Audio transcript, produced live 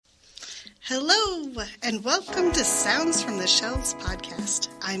Hello, and welcome to Sounds from the Shelves podcast.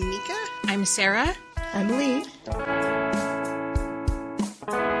 I'm Mika. I'm Sarah. I'm Lee.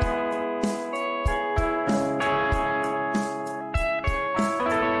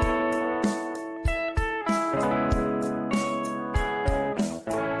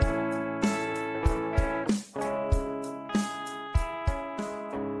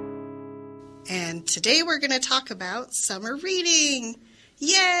 And today we're going to talk about summer reading.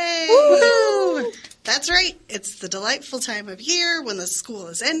 Yay! Woo-hoo! That's right. It's the delightful time of year when the school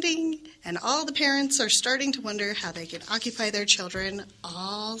is ending and all the parents are starting to wonder how they can occupy their children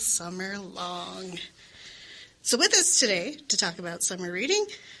all summer long. So with us today to talk about summer reading,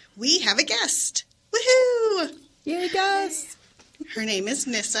 we have a guest. Woohoo! Yay, guys! Her name is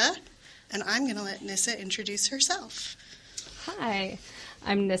Nissa, and I'm going to let Nissa introduce herself. Hi,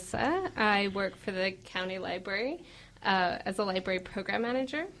 I'm Nissa. I work for the county library as a library program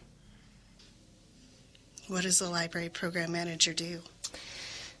manager. What does a library program manager do?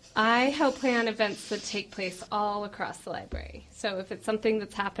 I help plan events that take place all across the library. So if it's something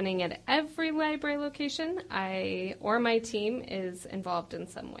that's happening at every library location, I or my team is involved in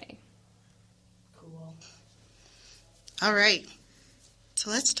some way. Cool. All right. So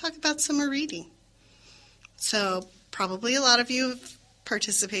let's talk about summer reading. So probably a lot of you have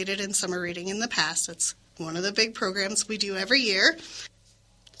participated in summer reading in the past. It's one of the big programs we do every year.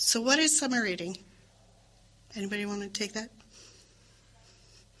 So what is summer reading? Anybody want to take that?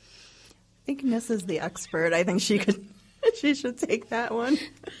 I think Nissa's the expert. I think she should take that one.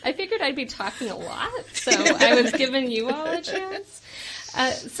 I figured I'd be talking a lot, so I was giving you all a chance.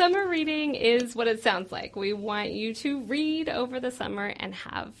 Summer reading is what it sounds like. We want you to read over the summer and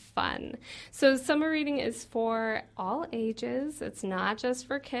have fun. So summer reading is for all ages. It's not just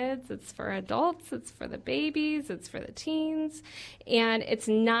for kids. It's for adults. It's for the babies. It's for the teens. And it's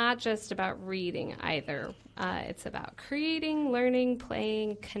not just about reading either. It's about creating, learning,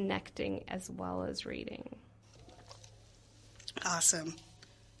 playing, connecting, as well as reading. Awesome.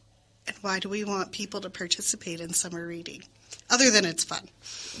 And why do we want people to participate in summer reading? Other than it's fun.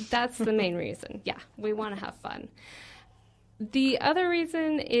 That's the main reason. Yeah, we want to have fun. The other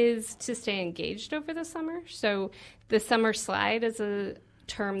reason is to stay engaged over the summer. So the summer slide is a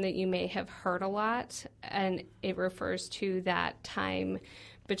term that you may have heard a lot, and it refers to that time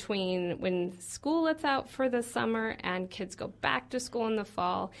between when school lets out for the summer and kids go back to school in the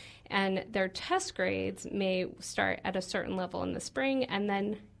fall, and their test grades may start at a certain level in the spring and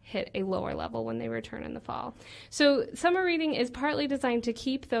then hit a lower level when they return in the fall. So summer reading is partly designed to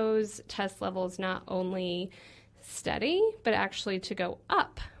keep those test levels not only steady, but actually to go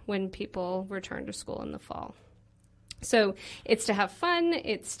up when people return to school in the fall. So it's to have fun,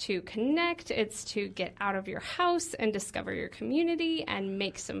 it's to connect, it's to get out of your house and discover your community and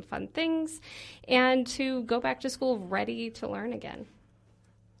make some fun things, and to go back to school ready to learn again.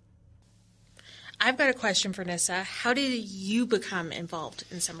 I've got a question for Nissa. How did you become involved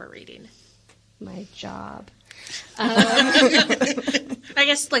in summer reading? My job. I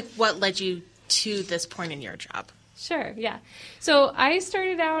guess, what led you to this point in your job? Sure, yeah. So I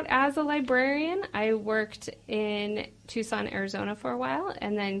started out as a librarian. I worked in Tucson, Arizona for a while,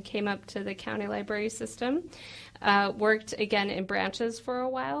 and then came up to the county library system. Worked again in branches for a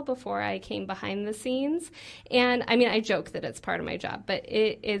while before I came behind the scenes. And I joke that it's part of my job, but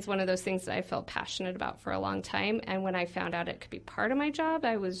it is one of those things that I felt passionate about for a long time. And when I found out it could be part of my job,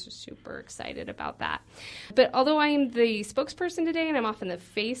 I was super excited about that. But although I am the spokesperson today and I'm often the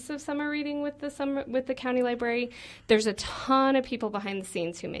face of summer reading with the county library, there's a ton of people behind the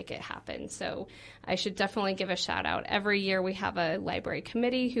scenes who make it happen. So I should definitely give a shout out. Every year we have a library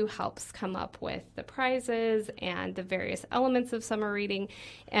committee who helps come up with the prizes and the various elements of summer reading,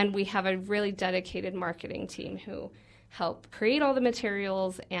 and we have a really dedicated marketing team who help create all the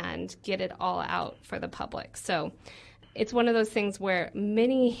materials and get it all out for the public. So it's one of those things where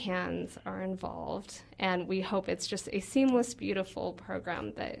many hands are involved, and we hope it's just a seamless, beautiful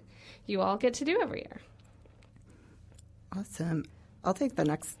program that you all get to do every year. Awesome. I'll take the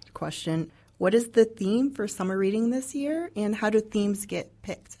next question. What is the theme for summer reading this year, and how do themes get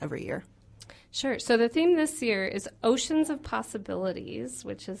picked every year? Sure. So the theme this year is Oceans of Possibilities,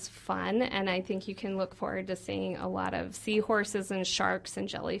 which is fun, and I think you can look forward to seeing a lot of seahorses and sharks and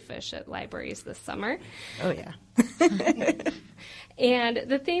jellyfish at libraries this summer. Oh, yeah. And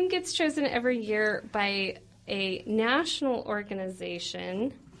the theme gets chosen every year by a national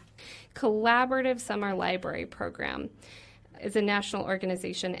organization, Collaborative Summer Library Program. is a national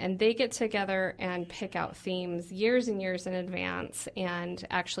organization, and they get together and pick out themes years and years in advance and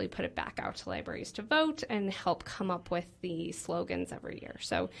actually put it back out to libraries to vote and help come up with the slogans every year.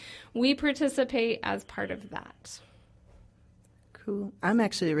 So we participate as part of that. Cool. I'm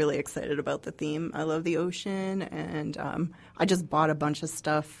actually really excited about the theme. I love the ocean, and I just bought a bunch of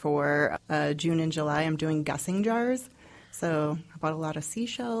stuff for June and July. I'm doing guessing jars. So I bought a lot of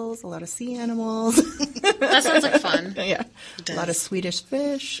seashells, a lot of sea animals. That sounds like fun. Yeah. A lot of Swedish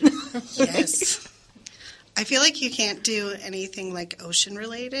fish. Yes. I feel like you can't do anything like ocean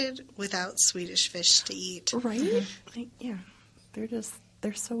related without Swedish fish to eat. Right? Like, yeah.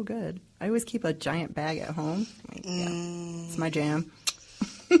 They're so good. I always keep a giant bag at home. Like, yeah, it's my jam.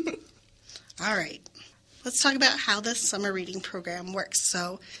 All right. Let's talk about how the summer reading program works.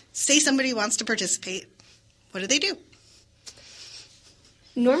 So say somebody wants to participate. What do they do?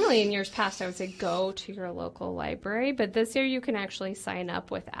 Normally in years past, I would say go to your local library, but this year you can actually sign up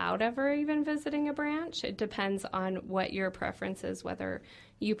without ever even visiting a branch. It depends on what your preference is, whether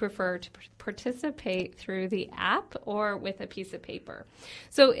you prefer to participate through the app or with a piece of paper.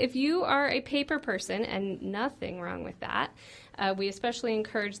 So if you are a paper person, and nothing wrong with that, we especially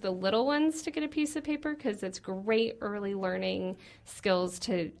encourage the little ones to get a piece of paper because it's great early learning skills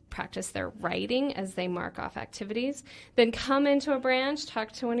to practice their writing as they mark off activities. Then come into a branch,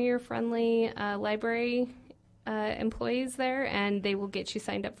 talk to one of your friendly library employees there, and they will get you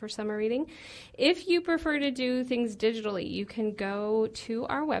signed up for summer reading. If you prefer to do things digitally, you can go to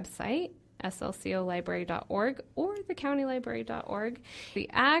our website, slcolibrary.org or thecountylibrary.org. The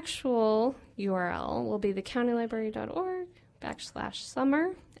actual URL will be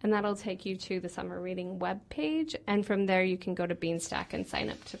thecountylibrary.org/summer, and that'll take you to the summer reading webpage, and from there you can go to Beanstack and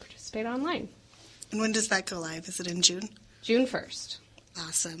sign up to participate online. And when does that go live? Is it in June? June 1st.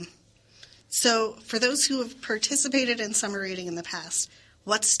 Awesome. So for those who have participated in summer reading in the past,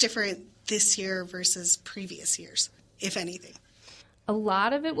 what's different this year versus previous years, if anything? A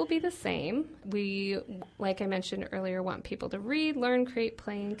lot of it will be the same. We, like I mentioned earlier, want people to read, learn, create,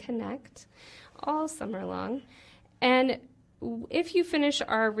 play, and connect all summer long. And if you finish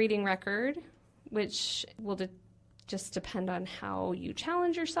our reading record, which will just depend on how you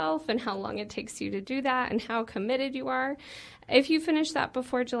challenge yourself and how long it takes you to do that and how committed you are. If you finish that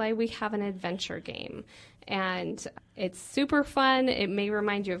before July, we have an adventure game. And it's super fun. It may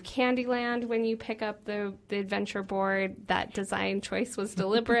remind you of Candyland when you pick up the adventure board. That design choice was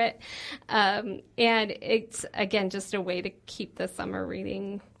deliberate. And it's, again, just a way to keep the summer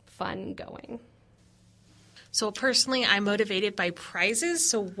reading fun going. So personally, I'm motivated by prizes.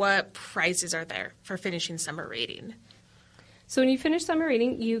 So what prizes are there for finishing summer reading? So when you finish summer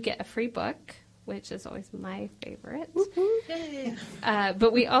reading, you get a free book, which is always my favorite.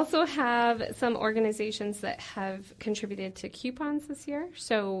 But we also have some organizations that have contributed to coupons this year.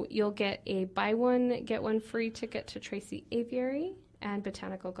 So you'll get a buy one, get one free ticket to Tracy Aviary and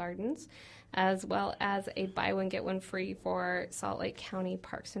Botanical Gardens, as well as a buy one, get one free for Salt Lake County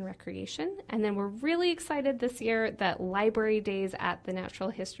Parks and Recreation. And then we're really excited this year that Library Days at the Natural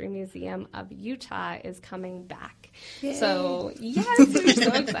History Museum of Utah is coming back. Yay. So, yes, we're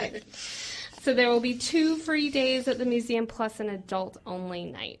so excited. So there will be 2 free days at the museum plus an adult-only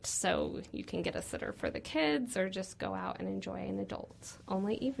night. So you can get a sitter for the kids or just go out and enjoy an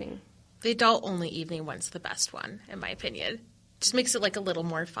adult-only evening. The adult-only evening one's the best one, in my opinion. Just makes it like a little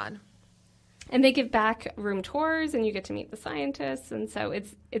more fun. And they give back room tours, and you get to meet the scientists. And so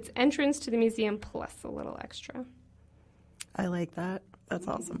it's entrance to the museum plus a little extra. I like that. That's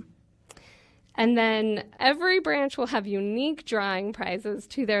awesome. And then every branch will have unique drawing prizes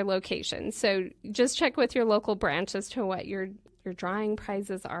to their location. So just check with your local branch as to what your drawing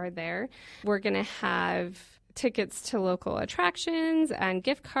prizes are there. We're going to have tickets to local attractions and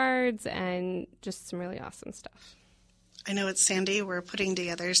gift cards and just some really awesome stuff. I know at Sandy we're putting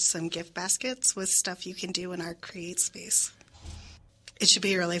together some gift baskets with stuff you can do in our Create space. It should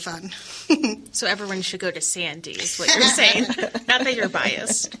be really fun. So everyone should go to Sandy is what you're saying. Not that you're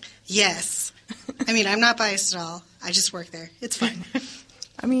biased. Yes. I mean, I'm not biased at all. I just work there. It's fun.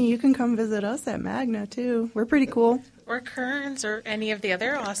 I mean, you can come visit us at Magna, too. We're pretty cool. Or Kearns or any of the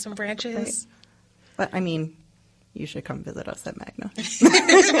other awesome branches. Right. But, I mean, you should come visit us at Magna.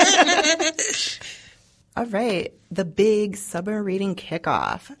 All right, the big summer reading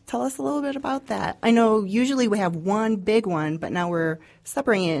kickoff. Tell us a little bit about that. I know usually we have one big one, but now we're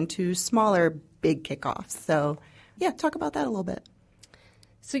separating it into smaller big kickoffs. So, yeah, talk about that a little bit.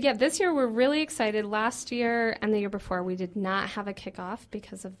 So yeah, this year we're really excited. Last year and the year before, we did not have a kickoff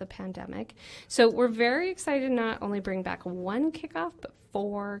because of the pandemic. So we're very excited to not only bring back one kickoff, but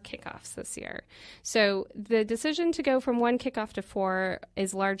 4 kickoffs this year. So the decision to go from 1 kickoff to 4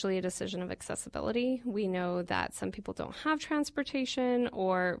 is largely a decision of accessibility. We know that some people don't have transportation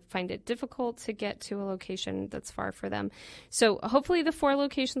or find it difficult to get to a location that's far for them. So hopefully the 4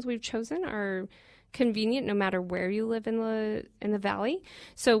 locations we've chosen are convenient no matter where you live in the valley.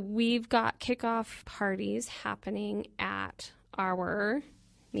 So we've got kickoff parties happening at our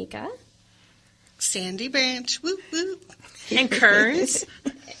Mika, Sandy Branch, whoop whoop, And Kearns.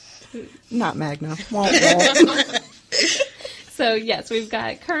 Not Magna. Womp womp. So yes, we've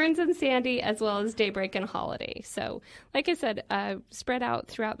got Kearns and Sandy as well as Daybreak and Holiday. So like I said, spread out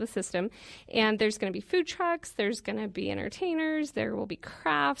throughout the system. And there's going to be food trucks, there's going to be entertainers, there will be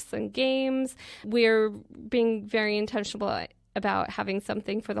crafts and games. We're being very intentional about having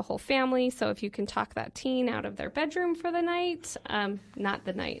something for the whole family. So if you can talk that teen out of their bedroom for the night, not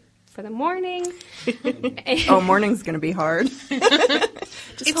the night, for the morning. Oh, morning's going to be hard.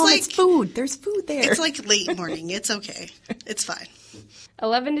 It's food. There's food there. It's like late morning. It's okay. It's fine.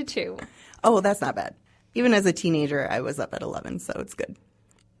 11 to 2. Oh, that's not bad. Even as a teenager, I was up at 11, so it's good.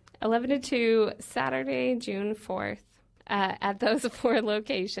 11 to 2, Saturday, June 4th, at those 4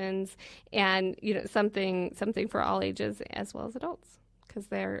 locations. And, something for all ages as well as adults, because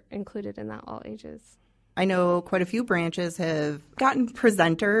they're included in that all ages. I know quite a few branches have gotten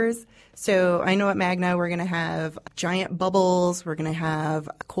presenters. So I know at Magna we're going to have giant bubbles. We're going to have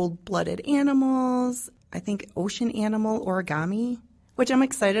cold-blooded animals. I think ocean animal origami, which I'm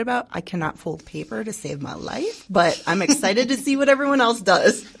excited about. I cannot fold paper to save my life, but I'm excited to see what everyone else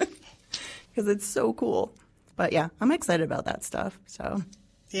does because it's so cool. But yeah, I'm excited about that stuff. So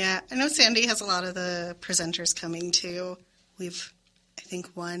yeah, I know Sandy has a lot of the presenters coming too. We've I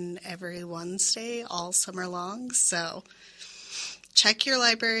think one every Wednesday all summer long. So check your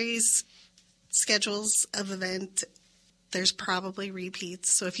library's schedules of event. There's probably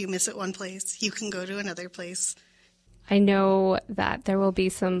repeats. So if you miss it one place, you can go to another place. I know that there will be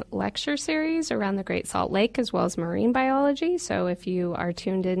some lecture series around the Great Salt Lake as well as marine biology. So if you are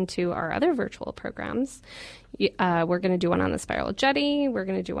tuned into our other virtual programs, we're going to do one on the Spiral Jetty. We're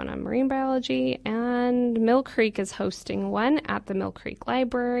going to do one on marine biology. And Mill Creek is hosting one at the Mill Creek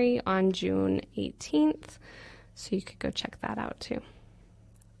Library on June 18th. So you could go check that out too.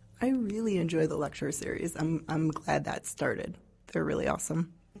 I really enjoy the lecture series. I'm glad that started. They're really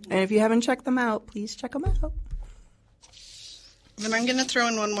awesome. And if you haven't checked them out, please check them out. Then I'm going to throw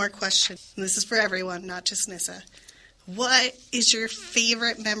in one more question. And this is for everyone, not just Nissa. What is your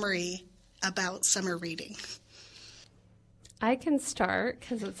favorite memory about summer reading? I can start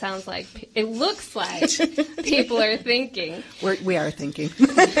because it looks like people are thinking. We are thinking.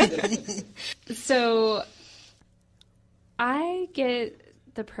 So I get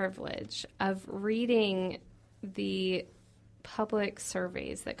the privilege of reading the public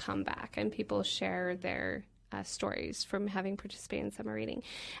surveys that come back and people share their stories from having participated in summer reading.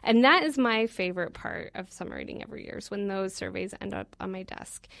 And that is my favorite part of summer reading every year, is when those surveys end up on my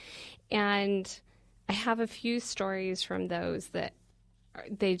desk. And I have a few stories from those that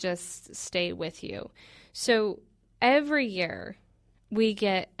they just stay with you. So every year we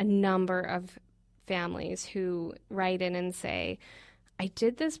get a number of families who write in and say, I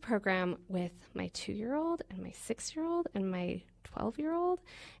did this program with my 2-year-old and my 6-year-old and my 12-year-old.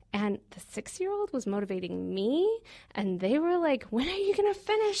 And the 6-year-old was motivating me, and they were like, when are you going to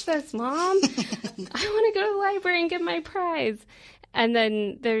finish this, Mom? I want to go to the library and get my prize. And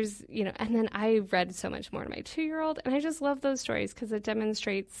then and then I read so much more to my 2-year-old, and I just love those stories because it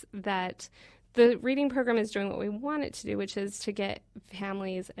demonstrates that the reading program is doing what we want it to do, which is to get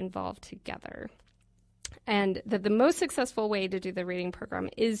families involved together. And that the most successful way to do the reading program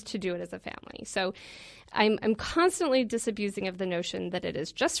is to do it as a family. So I'm constantly disabusing of the notion that it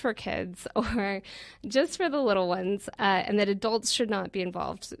is just for kids or just for the little ones, and that adults should not be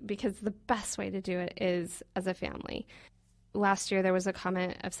involved, because the best way to do it is as a family. Last year there was a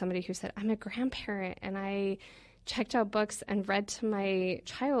comment of somebody who said, I'm a grandparent and I checked out books and read to my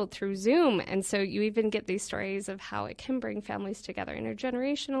child through Zoom. And so you even get these stories of how it can bring families together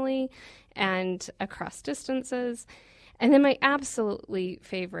intergenerationally and across distances. And then my absolutely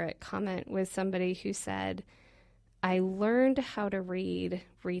favorite comment was somebody who said, I learned how to read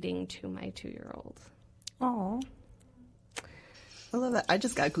reading to my 2-year-old. Aw. I love that. I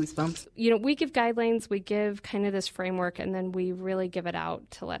just got goosebumps. We give guidelines, we give kind of this framework, and then we really give it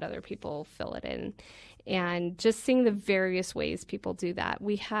out to let other people fill it in. And just seeing the various ways people do that.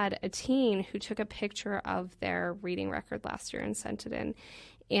 We had a teen who took a picture of their reading record last year and sent it in.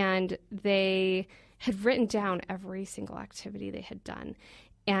 and they had written down every single activity they had done.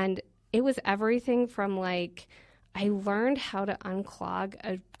 And it was everything from like, I learned how to unclog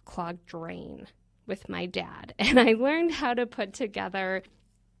a clogged drain with my dad, and I learned how to put together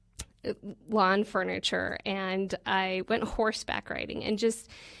lawn furniture, and I went horseback riding, and just,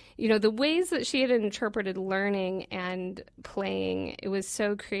 you know, the ways that she had interpreted learning and playing, it was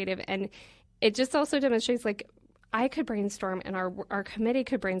so creative. And it just also demonstrates, like, I could brainstorm and our committee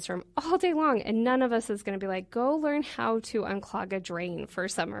could brainstorm all day long, and none of us is going to be like, go learn how to unclog a drain for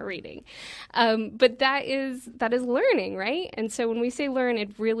summer reading. But that is learning, right? And so when we say learn,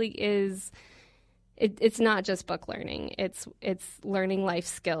 it really is, it's not just book learning. It's learning life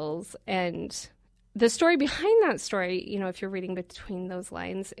skills. And the story behind that story, you know, if you're reading between those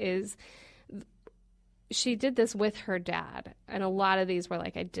lines, is she did this with her dad. And a lot of these were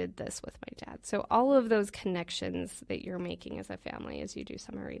like, I did this with my dad. So all of those connections that you're making as a family as you do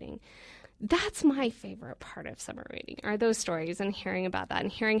summer reading, that's my favorite part of summer reading, are those stories and hearing about that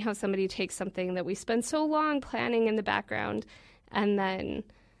and hearing how somebody takes something that we spend so long planning in the background and then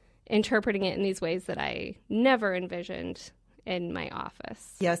interpreting it in these ways that I never envisioned in my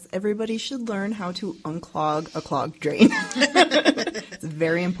office. Yes, everybody should learn how to unclog a clogged drain. It's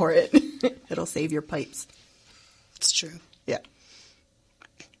very important. It'll save your pipes. It's true. Yeah.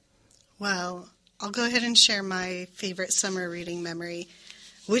 Well, I'll go ahead and share my favorite summer reading memory,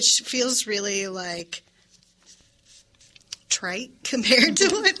 which feels really like trite compared to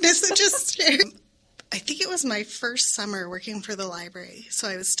what Nissa just shared. I think it was my first summer working for the library, so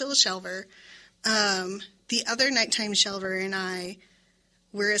I was still a shelver. The other nighttime shelver and I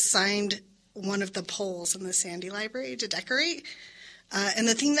were assigned one of the poles in the Sandy Library to decorate. And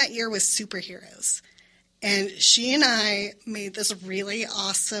the theme that year was superheroes. And she and I made this really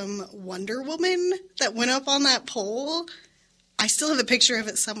awesome Wonder Woman that went up on that pole. I still have a picture of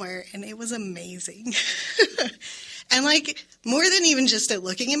it somewhere, and it was amazing. And, like, more than even just it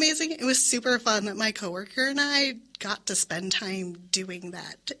looking amazing, it was super fun that my coworker and I got to spend time doing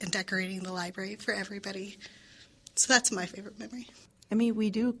that and decorating the library for everybody. So that's my favorite memory. I mean,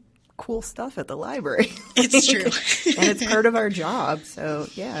 we do cool stuff at the library. It's true. And it's part of our job, so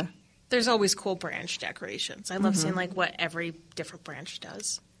yeah. There's always cool branch decorations. I love seeing like what every different branch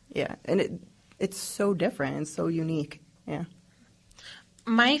does. Yeah, and it's so different and so unique. Yeah.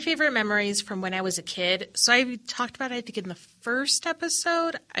 My favorite memories from when I was a kid, so I talked about it, I think, in the first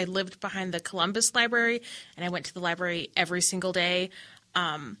episode. I lived behind the Columbus Library, and I went to the library every single day.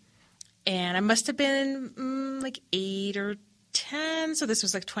 And I must have been like 8 or 10, so this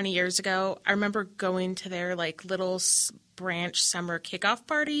was like 20 years ago. I remember going to their like little branch summer kickoff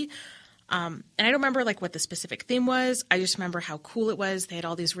party. And I don't remember like what the specific theme was. I just remember how cool it was. They had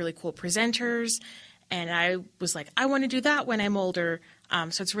all these really cool presenters. And I was like, I want to do that when I'm older.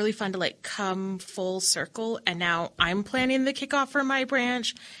 So it's really fun to like come full circle. And now I'm planning the kickoff for my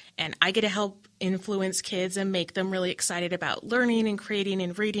branch, and I get to help influence kids and make them really excited about learning and creating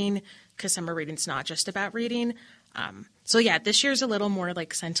and reading, because summer reading's not just about reading. So yeah, this year's a little more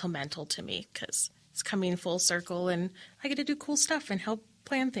like sentimental to me because it's coming full circle and I get to do cool stuff and help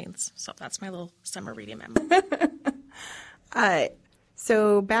plan things. So that's my little summer reading memory.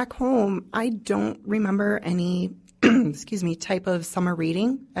 So back home, I don't remember any, type of summer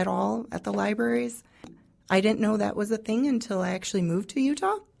reading at all at the libraries. I didn't know that was a thing until I actually moved to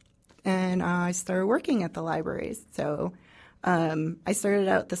Utah, and I started working at the libraries. So I started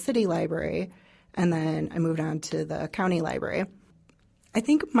out at the city library, and then I moved on to the county library. I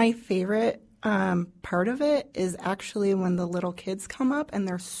think my favorite part of it is actually when the little kids come up and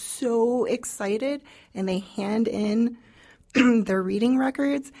they're so excited and they hand in their reading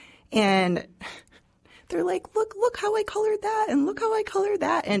records, and they're like, look how I colored that, and look how I colored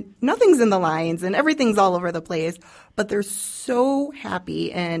that, and nothing's in the lines and everything's all over the place, but they're so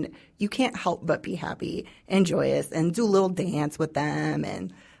happy, and you can't help but be happy and joyous and do a little dance with them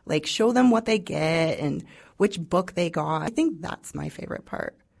and like show them what they get and which book they got. I think that's my favorite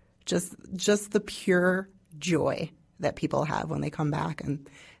part. Just the pure joy that people have when they come back and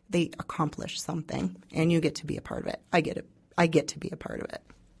they accomplish something, and you get to be a part of it. I get to be a part of it.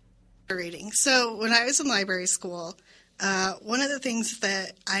 Reading. So when I was in library school, one of the things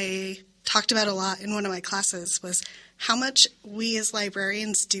that I talked about a lot in one of my classes was how much we as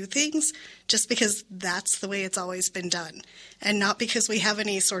librarians do things just because that's the way it's always been done, and not because we have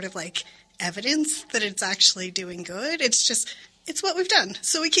any sort of like evidence that it's actually doing good. It's what we've done,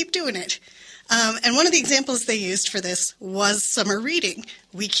 so we keep doing it. And one of the examples they used for this was summer reading.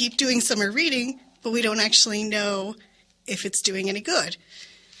 We keep doing summer reading, but we don't actually know if it's doing any good.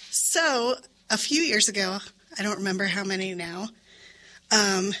 So a few years ago, I don't remember how many now,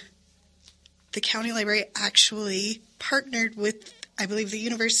 the county library actually partnered with, I believe, the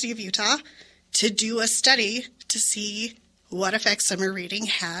University of Utah to do a study to see what effect summer reading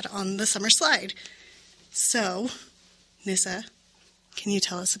had on the summer slide. So, Nissa, can you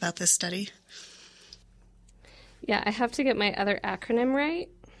tell us about this study? Yeah, I have to get my other acronym right.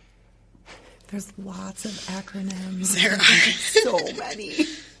 There's lots of acronyms. There are so many.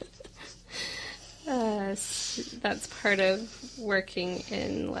 That's part of working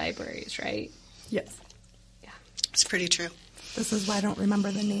in libraries, right? Yes. Yeah. It's pretty true. This is why I don't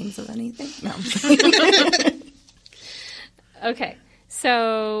remember the names of anything. No. Okay.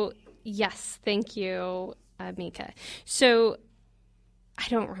 So, yes, thank you, Mika. So, I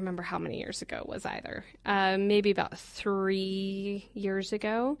don't remember how many years ago it was either. Maybe about 3 years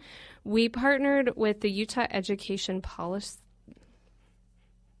ago. We partnered with the Utah Education Policy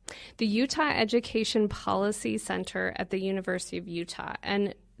Center at the University of Utah.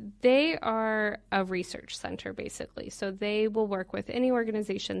 And they are a research center, basically. So they will work with any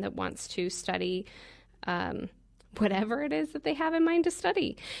organization that wants to study whatever it is that they have in mind to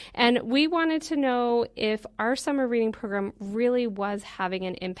study. And we wanted to know if our summer reading program really was having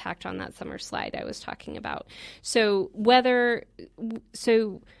an impact on that summer slide I was talking about. So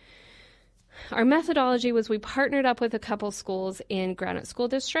our methodology was we partnered up with a couple schools in Granite School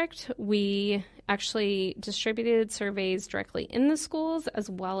District. We actually distributed surveys directly in the schools as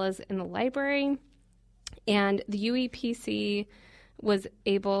well as in the library. And the UEPC was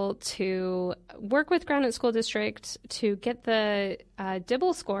able to work with Granite School District to get the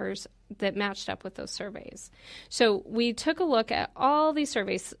Dibble scores that matched up with those surveys. So we took a look at all these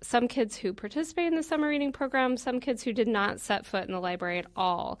surveys, some kids who participated in the summer reading program, some kids who did not set foot in the library at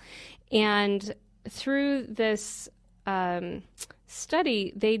all. And through this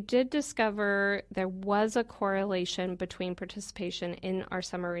study, they did discover there was a correlation between participation in our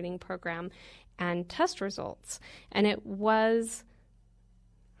summer reading program and test results. And it was...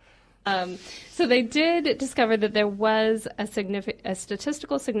 so they did discover that there was a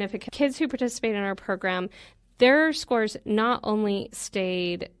statistical significance. Kids who participate in our program, their scores not only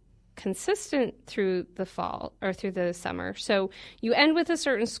stayed consistent through the fall or through the summer. So you end with a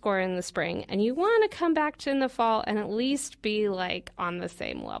certain score in the spring and you want to come back to in the fall and at least be like on the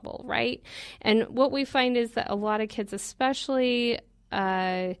same level, right? And what we find is that a lot of kids, especially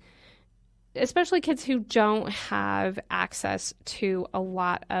kids who don't have access to a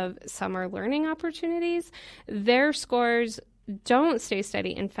lot of summer learning opportunities, their scores don't stay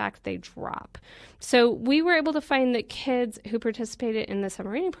steady. In fact, they drop. So we were able to find that kids who participated in the summer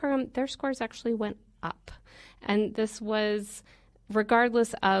reading program, their scores actually went up. And this was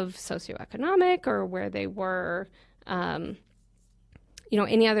regardless of socioeconomic or where they were, any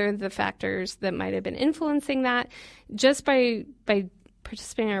other of the factors that might have been influencing that. Just by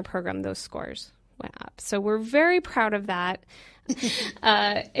participating in our program, those scores went up. So we're very proud of that.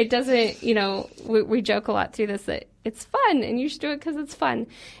 It doesn't, we joke a lot through this that it's fun and you should do it because it's fun.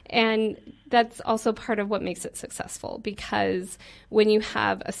 And that's also part of what makes it successful, because when you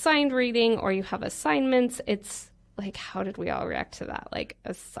have assigned reading or you have assignments, it's like, how did we all react to that? Like,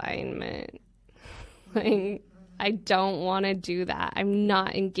 assignment. Like, I don't want to do that. I'm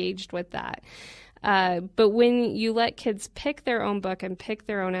not engaged with that. But when you let kids pick their own book and pick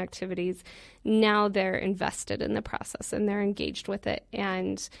their own activities, now they're invested in the process and they're engaged with it,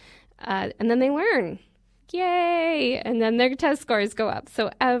 and then they learn. Yay! And then their test scores go up, so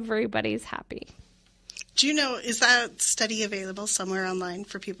everybody's happy. Do you know, is that study available somewhere online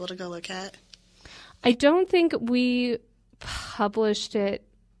for people to go look at? I don't think we published it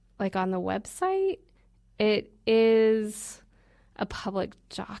like on the website. It is a public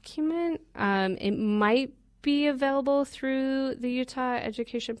document. It might be available through the Utah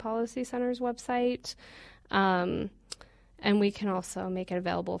Education Policy Center's website. And we can also make it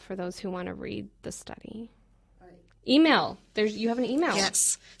available for those who want to read the study. Email. You have an email.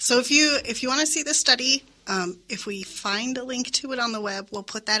 Yes. So if you want to see the study, if we find a link to it on the web, we'll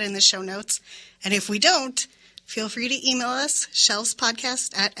put that in the show notes. And if we don't, feel free to email us,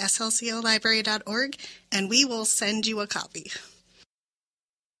 shelvespodcast@slcolibrary.org, and we will send you a copy.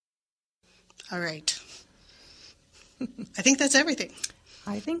 All right. I think that's everything.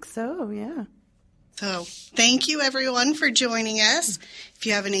 I think so, yeah. So thank you, everyone, for joining us. If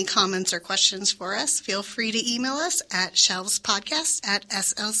you have any comments or questions for us, feel free to email us at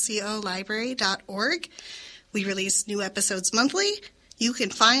shelvespodcast@slcolibrary.org. We release new episodes monthly. You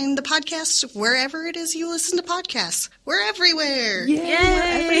can find the podcast wherever it is you listen to podcasts. We're everywhere.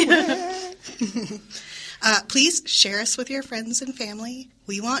 Yay! We're everywhere. Please share us with your friends and family.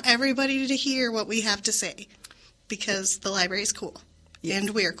 We want everybody to hear what we have to say because the library is cool and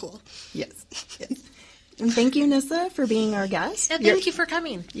we're cool. Yes. And thank you, Nissa, for being our guest. Yeah, thank you for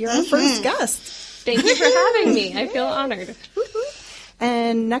coming. You're our first guest. Thank you for having me. I feel honored.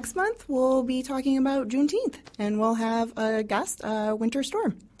 And next month, we'll be talking about Juneteenth, and we'll have a guest, Winter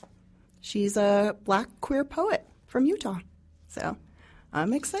Storm. She's a Black queer poet from Utah. So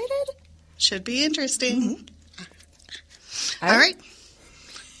I'm excited. Should be interesting. All right.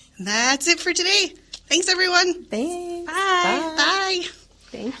 That's it for today. Thanks, everyone. Thanks. Bye. Bye.